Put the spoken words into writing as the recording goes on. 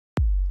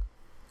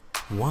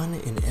1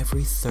 in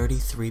every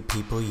 33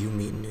 people you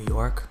meet in New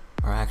York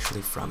are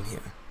actually from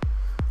here.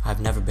 I've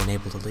never been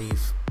able to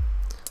leave.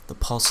 The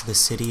pulse of the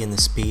city and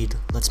the speed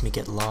lets me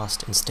get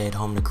lost and stay at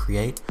home to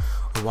create,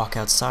 or walk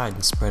outside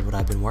and spread what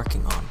I've been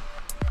working on.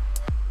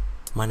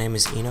 My name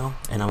is Eno,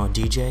 and I'm a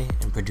DJ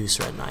and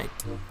producer at night.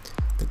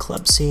 The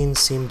club scene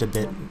seemed a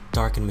bit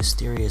dark and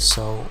mysterious,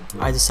 so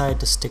I decided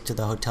to stick to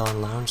the hotel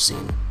and lounge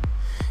scene.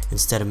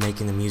 Instead of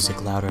making the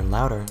music louder and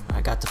louder, I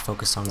got to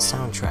focus on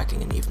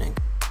soundtracking an evening.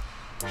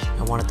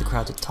 I wanted the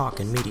crowd to talk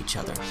and meet each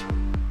other.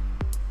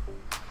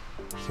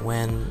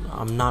 When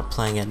I'm not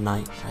playing at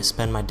night, I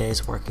spend my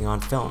days working on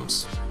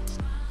films.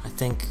 I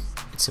think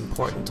it's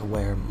important to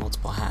wear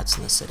multiple hats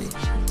in the city.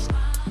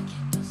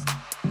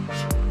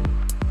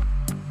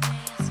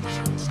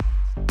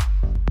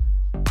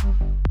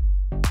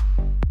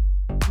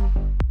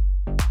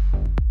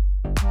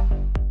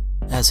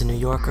 As a New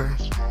Yorker,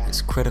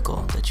 it's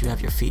critical that you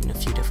have your feet in a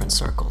few different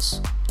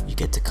circles. You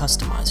get to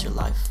customize your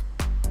life,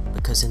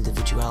 because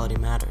individuality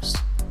matters.